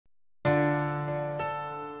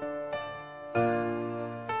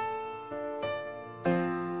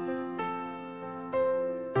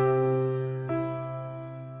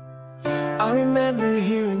I remember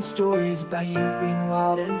hearing stories about you being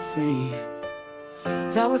wild and free.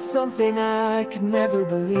 That was something I could never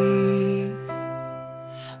believe.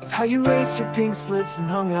 Of how you raised your pink slips and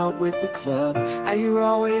hung out with the club, how you were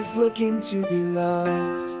always looking to be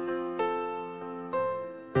loved.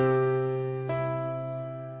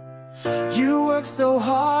 You worked so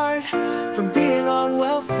hard, from being on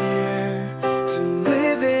welfare to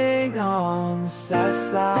living on the south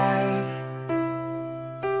side.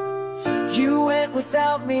 You went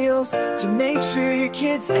without meals to make sure your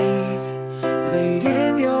kids ate, laid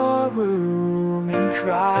in your room and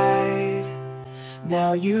cried.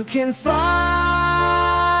 Now you can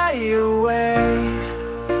fly away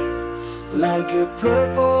like a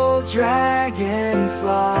purple dragonfly.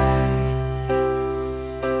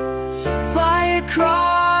 Fly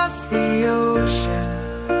across the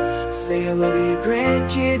ocean, say hello to your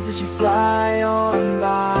grandkids as you fly on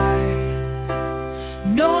by.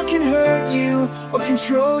 No one can hurt you, or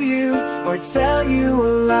control you, or tell you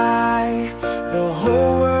a lie. The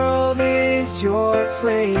whole world is your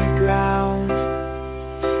playground,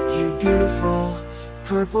 you beautiful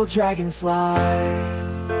purple dragonfly.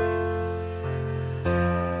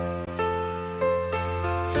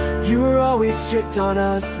 You were always strict on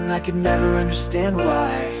us, and I could never understand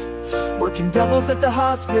why. Working doubles at the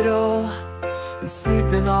hospital, and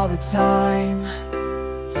sleeping all the time.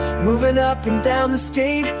 Moving up and down the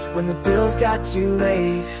state when the bills got too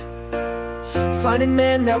late. Finding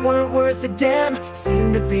men that weren't worth a damn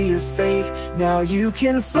seemed to be your fate. Now you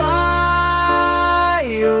can fly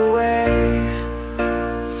away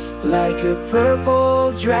like a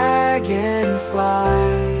purple dragonfly.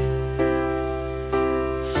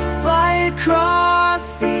 Fly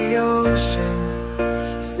across the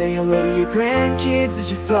ocean, say hello to your grandkids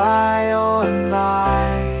as you fly on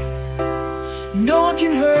by. No one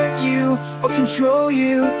can hurt you, or control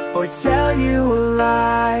you, or tell you a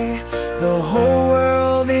lie. The whole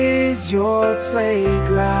world is your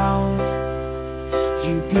playground,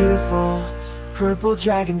 you beautiful purple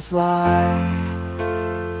dragonfly.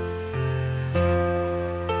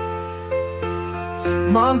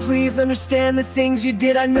 Mom, please understand the things you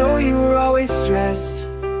did. I know you were always stressed,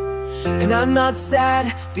 and I'm not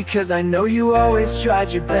sad because I know you always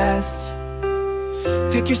tried your best.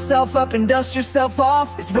 Pick yourself up and dust yourself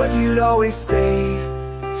off is what you'd always say.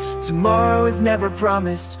 Tomorrow is never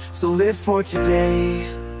promised, so live for today.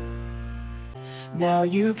 Now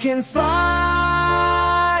you can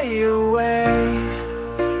fly away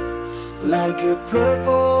like a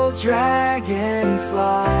purple dragonfly.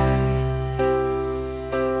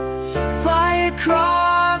 Fly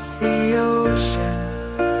across the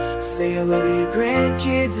ocean, say hello to your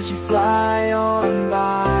grandkids as you fly on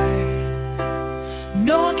by.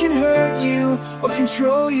 No one can hurt you, or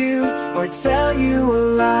control you, or tell you a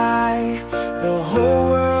lie. The whole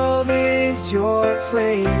world is your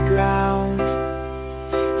playground,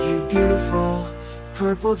 you beautiful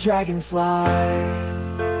purple dragonfly.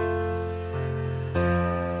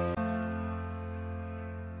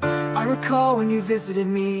 I recall when you visited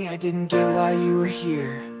me, I didn't get why you were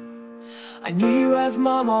here. I knew you as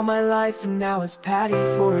Mom all my life, and now as Patti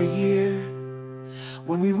for a year.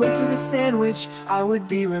 When we went to the sandwich, I would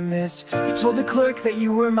be remiss. You told the clerk that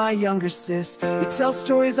you were my younger sis. We'd tell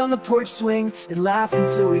stories on the porch swing and laugh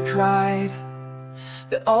until we cried.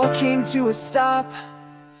 That all came to a stop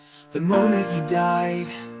the moment you died.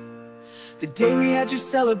 The day we had your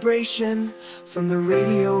celebration, from the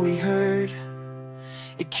radio we heard.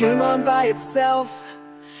 It came on by itself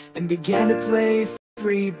and began to play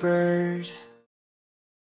Free Bird.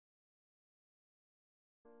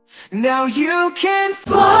 Now you can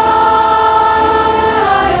fly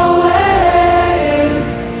away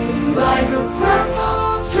like a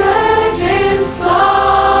purple dragonfly,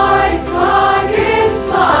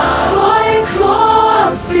 fly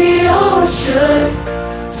across the ocean.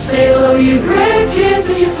 Say hello to your grandkids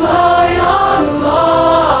as you fly on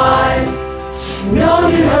by. No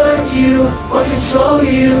one can hurt you, or control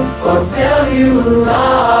you, or tell you a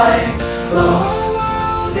lie. The whole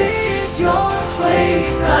world is your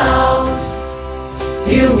playground,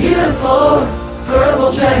 you beautiful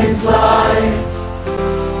purple dragonfly.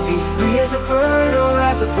 Be free as a bird or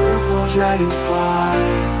as a purple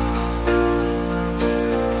dragonfly.